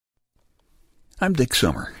I'm Dick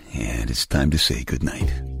Summer, and it's time to say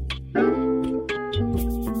goodnight.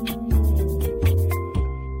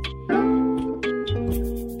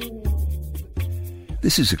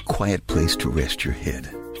 This is a quiet place to rest your head,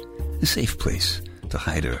 a safe place to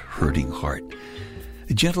hide a hurting heart,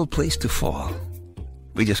 a gentle place to fall.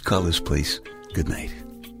 We just call this place goodnight.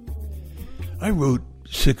 I wrote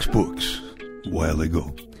 6 books a while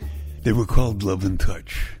ago. They were called Love and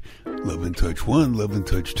Touch. Love and Touch 1, Love and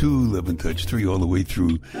Touch 2, Love and Touch 3, all the way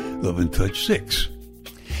through Love and Touch 6.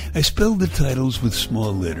 I spelled the titles with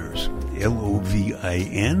small letters, Lovintouch.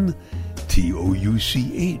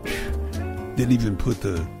 Didn't even put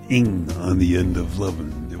the ing on the end of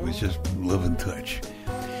lovin'. It was just Love and Touch.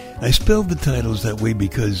 I spelled the titles that way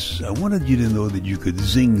because I wanted you to know that you could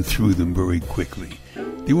zing through them very quickly.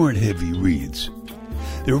 They weren't heavy reads.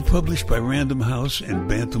 They were published by Random House and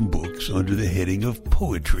Bantam Books under the heading of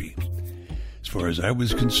poetry. As far as I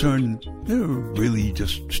was concerned, they were really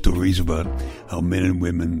just stories about how men and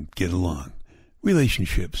women get along.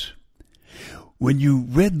 Relationships. When you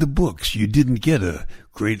read the books, you didn't get a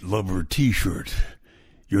great lover t-shirt.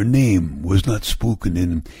 Your name was not spoken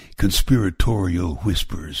in conspiratorial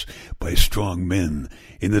whispers by strong men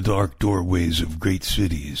in the dark doorways of great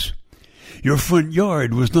cities. Your front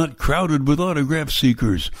yard was not crowded with autograph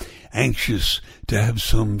seekers, anxious to have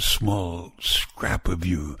some small scrap of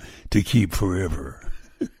you to keep forever.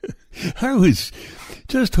 I was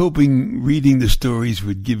just hoping reading the stories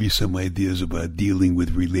would give you some ideas about dealing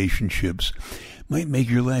with relationships. Might make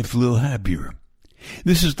your life a little happier.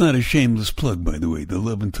 This is not a shameless plug, by the way. The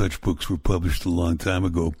Love and Touch books were published a long time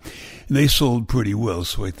ago, and they sold pretty well,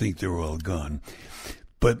 so I think they're all gone.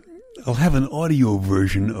 But I'll have an audio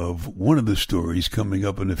version of one of the stories coming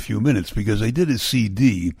up in a few minutes because I did a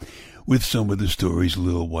CD with some of the stories a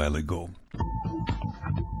little while ago.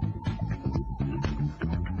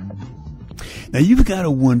 Now, you've got to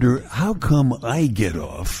wonder, how come I get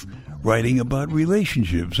off writing about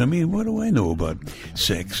relationships? I mean, what do I know about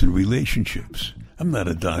sex and relationships? I'm not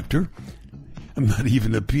a doctor. I'm not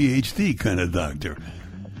even a PhD kind of doctor.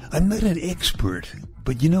 I'm not an expert.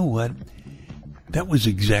 But you know what? That was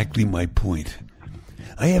exactly my point.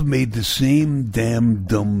 I have made the same damn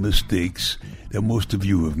dumb mistakes that most of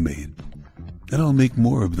you have made. And I'll make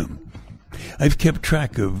more of them. I've kept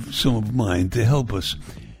track of some of mine to help us,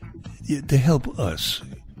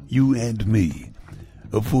 you and me,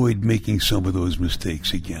 avoid making some of those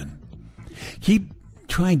mistakes again. Keep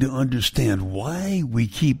trying to understand why we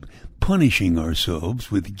keep punishing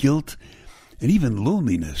ourselves with guilt and even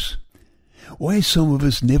loneliness. Why some of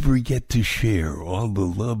us never get to share all the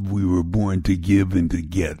love we were born to give and to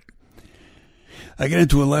get. I got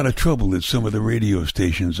into a lot of trouble at some of the radio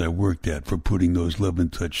stations I worked at for putting those Love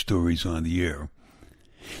and Touch stories on the air.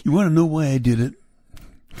 You want to know why I did it?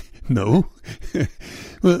 No?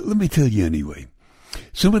 Well, let me tell you anyway.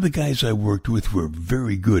 Some of the guys I worked with were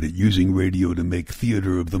very good at using radio to make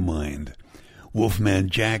theater of the mind. Wolfman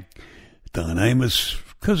Jack, Don Imus,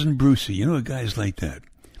 Cousin Brucey, guys like that.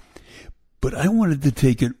 But I wanted to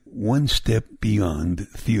take it one step beyond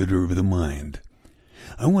theater of the mind.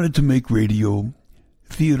 I wanted to make radio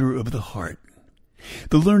theater of the heart.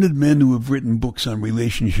 The learned men who have written books on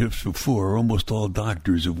relationships before are almost all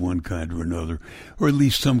doctors of one kind or another, or at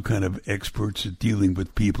least some kind of experts at dealing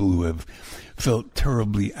with people who have felt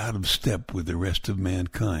terribly out of step with the rest of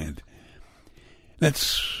mankind.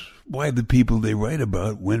 That's why the people they write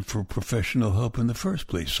about went for professional help in the first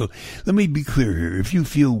place. So let me be clear here. If you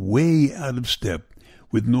feel way out of step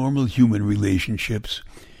with normal human relationships,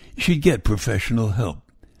 you should get professional help.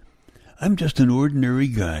 I'm just an ordinary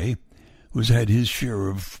guy who's had his share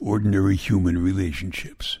of ordinary human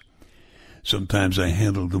relationships. Sometimes I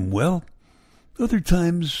handled them well, other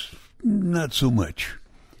times not so much.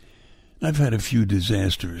 I've had a few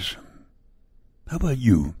disasters. How about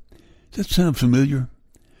you? Does that sound familiar?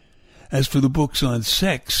 As for the books on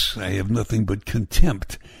sex, I have nothing but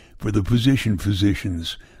contempt for the position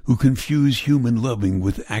physicians who confuse human loving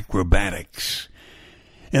with acrobatics.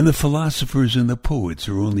 And the philosophers and the poets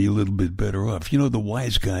are only a little bit better off. The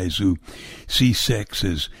wise guys who see sex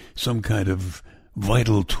as some kind of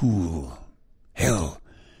vital tool. Hell,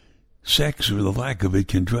 sex or the lack of it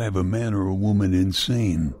can drive a man or a woman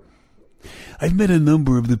insane. I've met a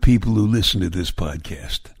number of the people who listen to this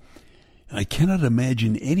podcast. I cannot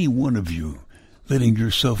imagine any one of you letting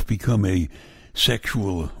yourself become a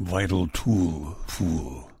sexual vital tool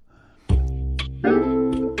fool.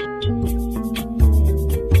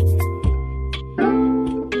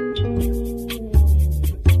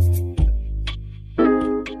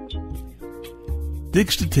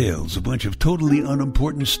 Dick's Details, a bunch of totally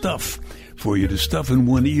unimportant stuff for you to stuff in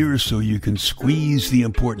one ear so you can squeeze the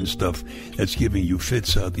important stuff that's giving you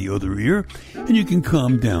fits out the other ear, and you can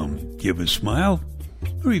calm down, give a smile,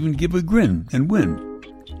 or even give a grin and win.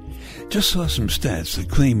 Just saw some stats that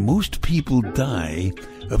claim most people die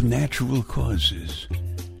of natural causes.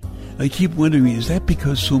 I keep wondering, is that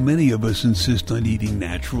because so many of us insist on eating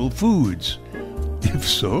natural foods? If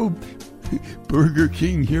so, Burger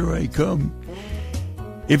King, here I come.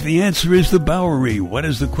 If the answer is the Bowery, what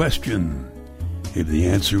is the question? If the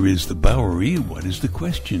answer is the Bowery, what is the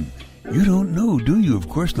question? You don't know, do you? Of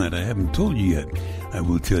course not. I haven't told you yet. I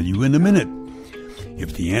will tell you in a minute.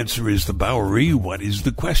 If the answer is the Bowery, what is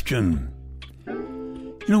the question?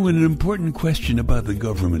 You know, when an important question about the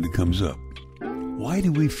government comes up, why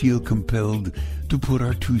do we feel compelled to put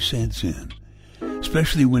our 2 cents in?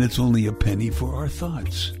 Especially when it's only a penny for our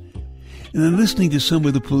thoughts. And then listening to some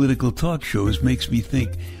of the political talk shows makes me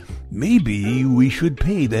think maybe we should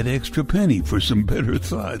pay that extra penny for some better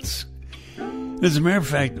thoughts. As a matter of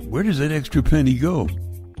fact, where does that extra penny go?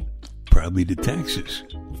 Probably to taxes.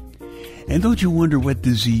 And don't you wonder what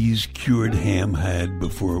disease cured ham had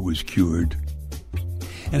before it was cured?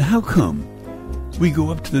 And how come we go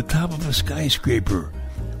up to the top of a skyscraper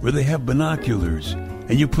where they have binoculars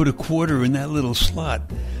and you put a quarter in that little slot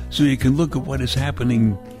so you can look at what is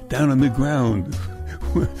happening down on the ground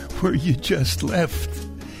where you just left?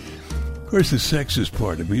 Of course, the sexist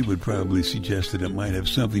part of me would probably suggest that it might have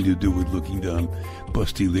something to do with looking down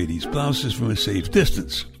busty ladies' blouses from a safe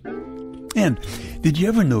distance. And did you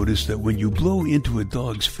ever notice that when you blow into a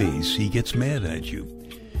dog's face, he gets mad at you?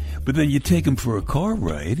 But then you take him for a car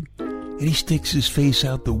ride, and he sticks his face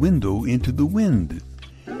out the window into the wind.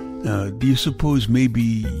 Do you suppose maybe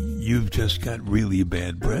you've just got really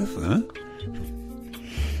bad breath, huh?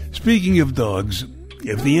 Speaking of dogs,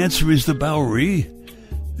 if the answer is the Bowery,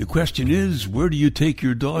 the question is, where do you take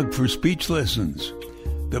your dog for speech lessons?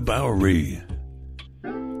 The Bowery.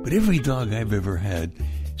 But every dog I've ever had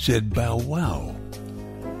said bow wow.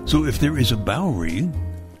 So if there is a Bowery,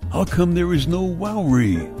 how come there is no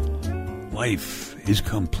Wowery? Life is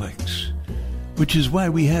complex, which is why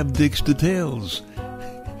we have Dick's Details.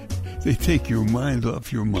 They take your mind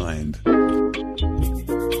off your mind.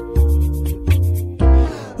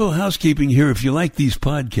 Well, housekeeping here. If you like these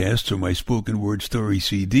podcasts or my spoken word story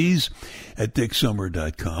CDs at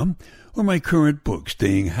dicksummer.com, or my current book,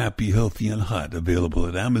 Staying Happy, Healthy, and Hot, available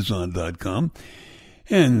at amazon.com,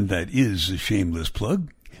 and that is a shameless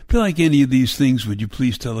plug. If you like any of these things, would you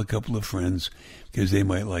please tell a couple of friends, because they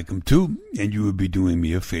might like them too, and you would be doing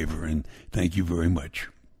me a favor, and thank you very much.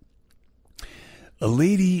 A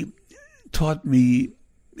lady taught me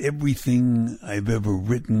everything I've ever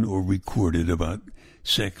written or recorded about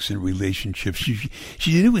sex and relationships.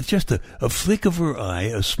 She did it with just a flick of her eye,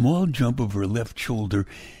 a small jump of her left shoulder,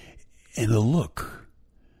 and a look.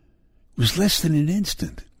 It was less than an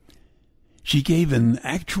instant. She gave an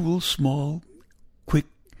actual small, quick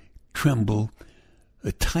tremble,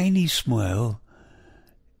 a tiny smile,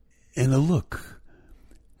 and a look,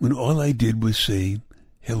 when all I did was say,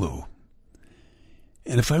 hello.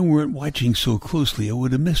 And if I weren't watching so closely, I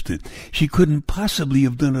would have missed it. She couldn't possibly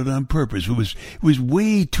have done it on purpose. It was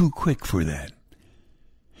way too quick for that.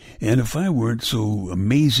 And if I weren't so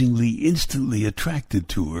amazingly, instantly attracted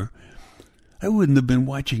to her, I wouldn't have been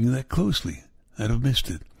watching that closely. I'd have missed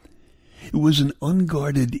it. It was an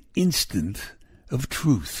unguarded instant of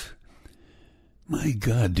truth. My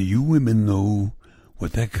God, do you women know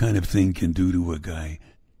what that kind of thing can do to a guy?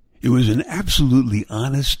 It was an absolutely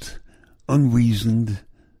honest, unreasoned,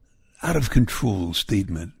 out-of-control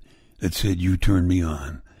statement that said, you turn me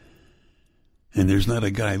on. And there's not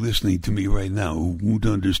a guy listening to me right now who won't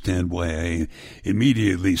understand why I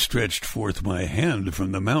immediately stretched forth my hand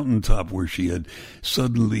from the mountaintop where she had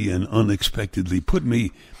suddenly and unexpectedly put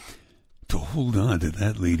me, to hold on to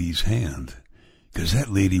that lady's hand, because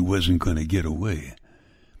that lady wasn't going to get away.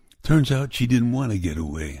 Turns out she didn't want to get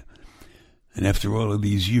away. And after all of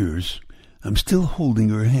these years, I'm still holding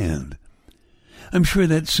her hand. I'm sure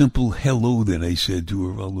that simple hello that I said to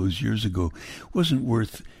her all those years ago wasn't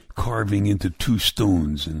worth carving into 2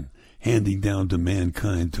 stones and handing down to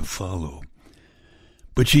mankind to follow.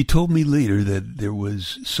 But she told me later that there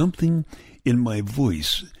was something in my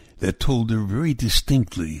voice that told her very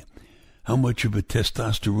distinctly how much of a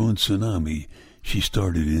testosterone tsunami she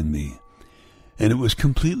started in me. And it was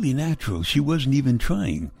completely natural. She wasn't even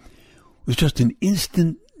trying. It was just an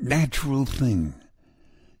instant, natural thing.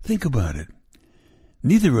 Think about it.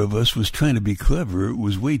 Neither of us was trying to be clever. It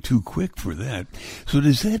was way too quick for that. So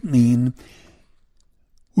does that mean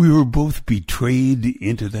we were both betrayed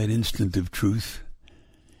into that instant of truth?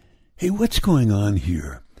 Hey, what's going on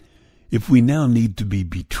here? if we now need to be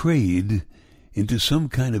betrayed into some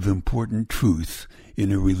kind of important truth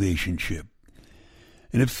in a relationship.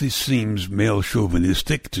 And if this seems male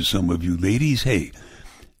chauvinistic to some of you ladies, hey,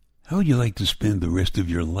 how would you like to spend the rest of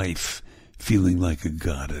your life feeling like a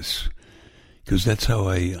goddess? Because that's how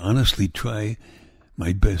I honestly try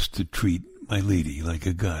my best to treat my lady like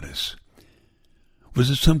a goddess. Was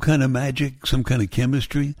it some kind of magic, some kind of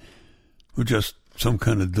chemistry, or just some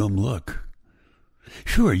kind of dumb luck?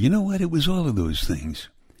 Sure, you know what? It was all of those things.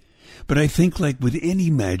 But I think like with any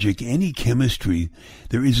magic, any chemistry,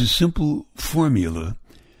 there is a simple formula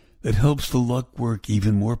that helps the luck work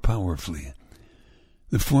even more powerfully.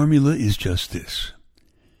 The formula is just this.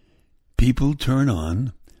 People turn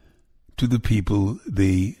on to the people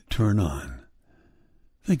they turn on.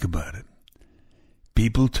 Think about it.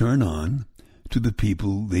 People turn on to the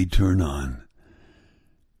people they turn on.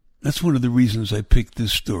 That's one of the reasons I picked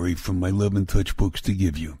this story from my Love and Touch books to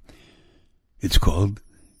give you. It's called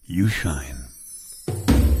You Shine.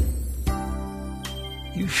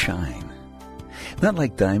 You shine. Not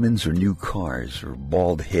like diamonds or new cars or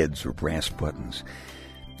bald heads or brass buttons.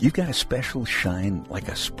 You've got a special shine like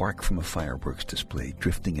a spark from a fireworks display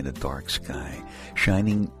drifting in a dark sky,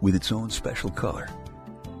 shining with its own special color.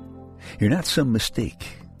 You're not some mistake.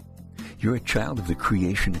 You're a child of the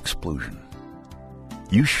creation explosion.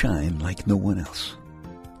 You shine like no one else.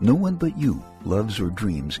 No one but you loves or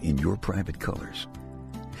dreams in your private colors.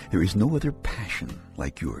 There is no other passion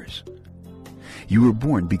like yours. You were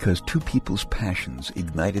born because two people's passions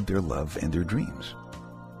ignited their love and their dreams.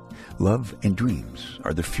 Love and dreams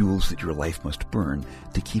are the fuels that your life must burn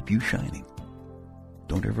to keep you shining.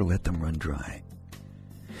 Don't ever let them run dry.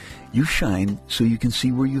 You shine so you can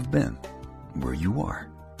see where you've been, where you are,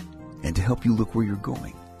 and to help you look where you're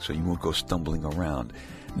going, so you won't go stumbling around,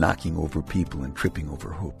 knocking over people and tripping over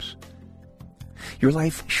hopes. Your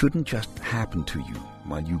life shouldn't just happen to you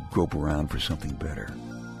while you grope around for something better.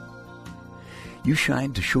 You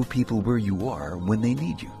shine to show people where you are when they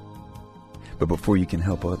need you. But before you can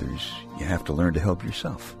help others, you have to learn to help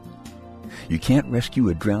yourself. You can't rescue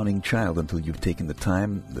a drowning child until you've taken the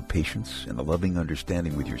time, the patience, and the loving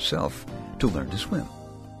understanding with yourself to learn to swim.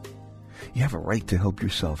 You have a right to help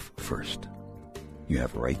yourself first. You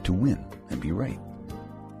have a right to win and be right.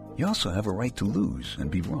 You also have a right to lose and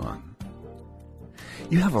be wrong.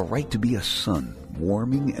 You have a right to be a sun,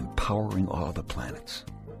 warming and powering all the planets.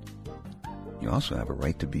 You also have a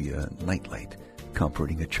right to be a nightlight,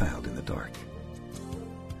 comforting a child in the dark.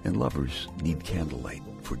 And lovers need candlelight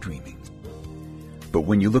for dreaming. But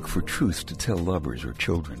when you look for truth to tell lovers or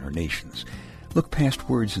children or nations, look past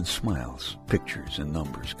words and smiles, pictures and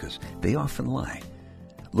numbers, because they often lie.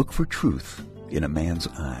 Look for truth in a man's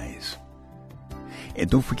eyes. And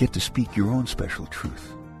don't forget to speak your own special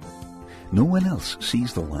truth. No one else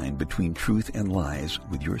sees the line between truth and lies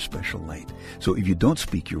with your special light. So if you don't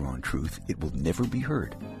speak your own truth, it will never be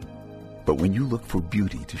heard. But when you look for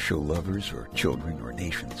beauty to show lovers or children or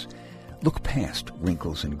nations, look past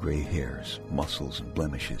wrinkles and gray hairs, muscles and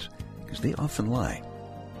blemishes, because they often lie.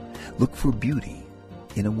 Look for beauty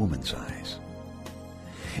in a woman's eyes.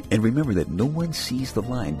 And remember that no one sees the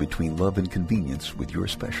line between love and convenience with your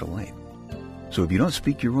special light. So if you don't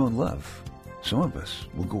speak your own love, some of us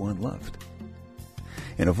will go unloved.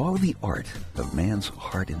 And of all the art of man's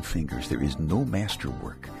heart and fingers, there is no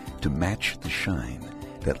masterwork to match the shine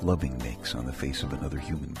that loving makes on the face of another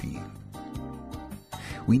human being.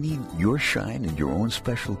 We need your shine and your own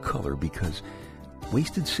special color because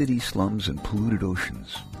wasted city slums and polluted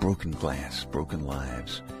oceans, broken glass, broken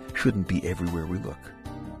lives, shouldn't be everywhere we look.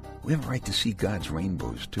 We have a right to see God's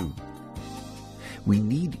rainbows too. We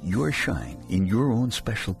need your shine in your own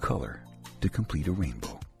special color to complete a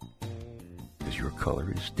rainbow, because your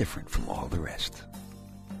color is different from all the rest.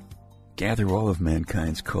 Gather all of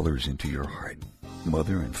mankind's colors into your heart,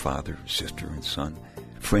 mother and father, sister and son,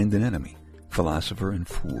 friend and enemy, philosopher and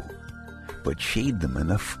fool, but shade them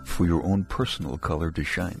enough for your own personal color to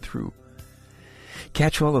shine through.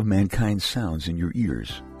 Catch all of mankind's sounds in your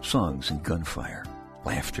ears, songs and gunfire,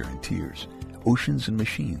 laughter and tears, oceans and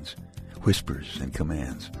machines, whispers and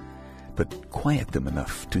commands, but quiet them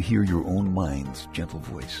enough to hear your own mind's gentle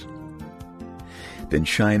voice. Then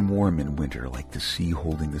shine warm in winter like the sea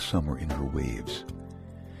holding the summer in her waves.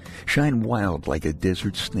 Shine wild like a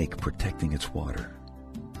desert snake protecting its water.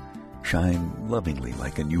 Shine lovingly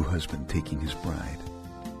like a new husband taking his bride.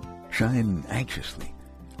 Shine anxiously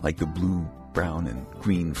like the blue, brown, and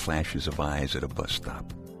green flashes of eyes at a bus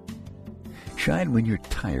stop. Shine when you're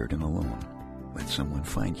tired and alone. Let someone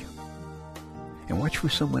find you. And watch for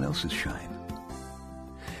someone else's shine.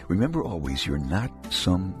 Remember always, you're not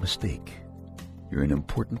some mistake. You're an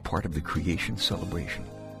important part of the creation celebration,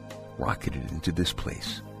 rocketed into this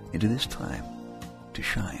place, into this time, to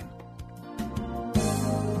shine.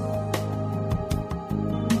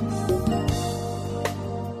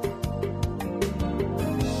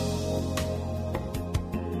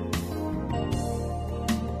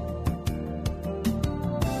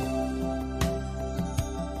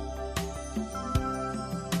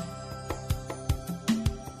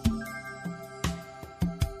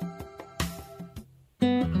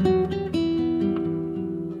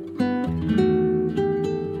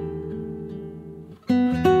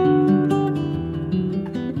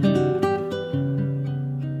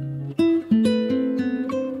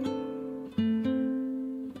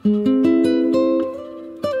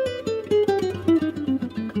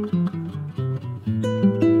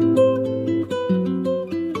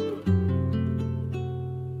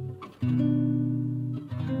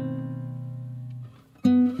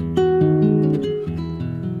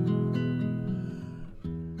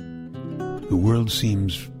 The world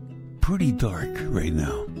seems pretty dark right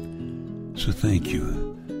now, so thank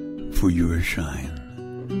you for your shine.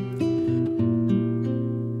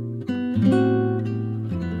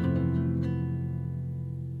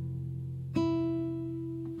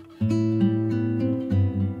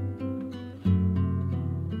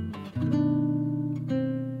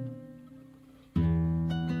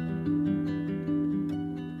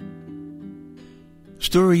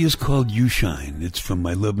 Story is called You Shine. It's from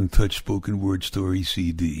my Love and Touch spoken word story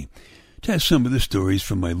CD. It has some of the stories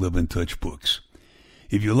from my Love and Touch books.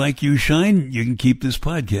 If you like You Shine, you can keep this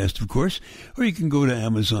podcast, of course, or you can go to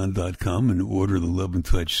Amazon.com and order the Love and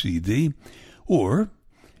Touch CD. Or,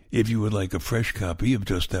 if you would like a fresh copy of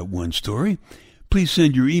just that one story, please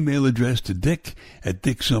send your email address to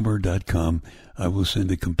dick@dicksummer.com. I will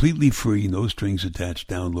send a completely free, no strings attached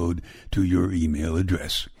download to your email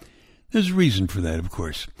address. There's a reason for that, of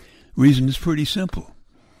course. Reason is pretty simple.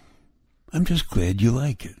 I'm just glad you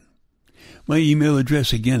like it. My email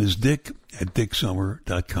address again is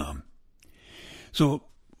dick@dicksummer.com. So,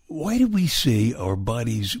 why do we say our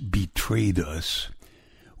bodies betrayed us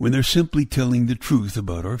when they're simply telling the truth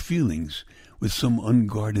about our feelings with some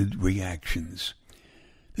unguarded reactions?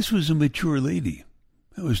 This was a mature lady.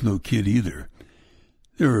 I was no kid either.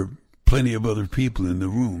 There were plenty of other people in the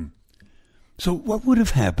room. So what would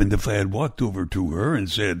have happened if I had walked over to her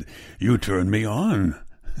and said, "You turn me on"?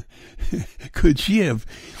 Could she have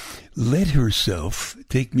let herself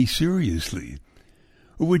take me seriously?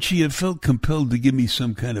 Or would she have felt compelled to give me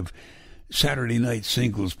some kind of Saturday night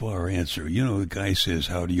singles bar answer? You know, the guy says,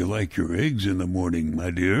 "How do you like your eggs in the morning,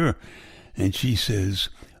 my dear?" And she says,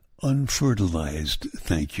 "Unfertilized,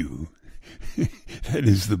 thank you." That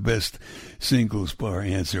is the best singles bar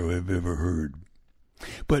answer I've ever heard.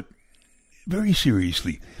 But very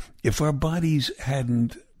seriously, if our bodies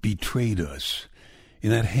hadn't betrayed us in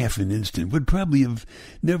that half an instant, we'd probably have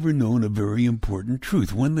never known a very important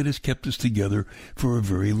truth, one that has kept us together for a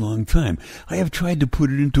very long time. I have tried to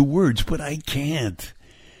put it into words, but I can't.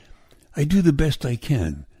 I do the best I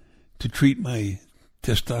can to treat my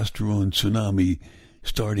testosterone tsunami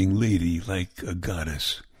starting lady like a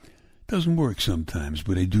goddess. Doesn't work sometimes,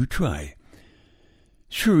 but I do try.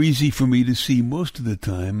 Sure, easy for me to see most of the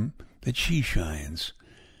time that she shines.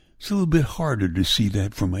 It's a little bit harder to see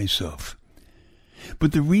that for myself.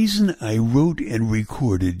 But the reason I wrote and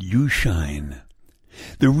recorded You Shine,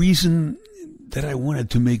 the reason that I wanted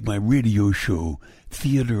to make my radio show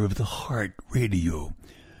Theater of the Heart Radio,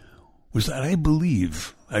 was that I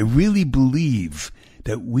really believe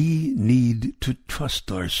that we need to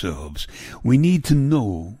trust ourselves. We need to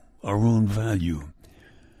know our own value.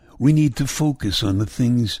 We need to focus on the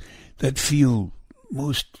things that feel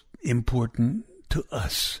most important to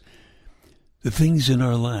us, the things in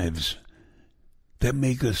our lives that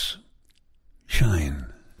make us shine.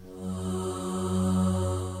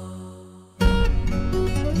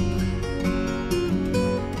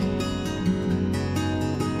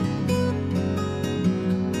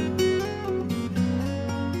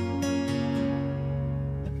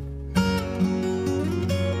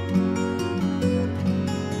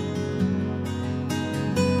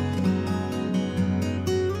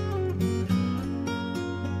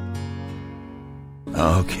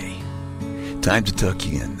 Okay, time to tuck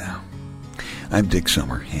you in now. I'm Dick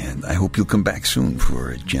Summer, and I hope you'll come back soon for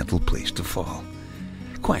a gentle place to fall.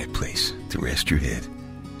 Quiet place to rest your head.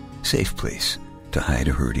 Safe place to hide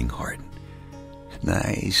a hurting heart.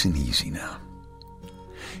 Nice and easy now.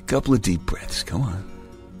 Couple of deep breaths, come on.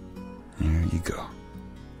 There you go.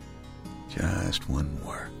 Just one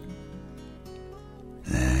more.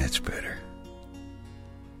 That's better.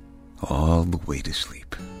 All the way to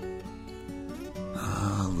sleep.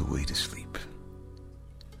 way to sleep.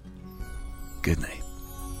 Good night.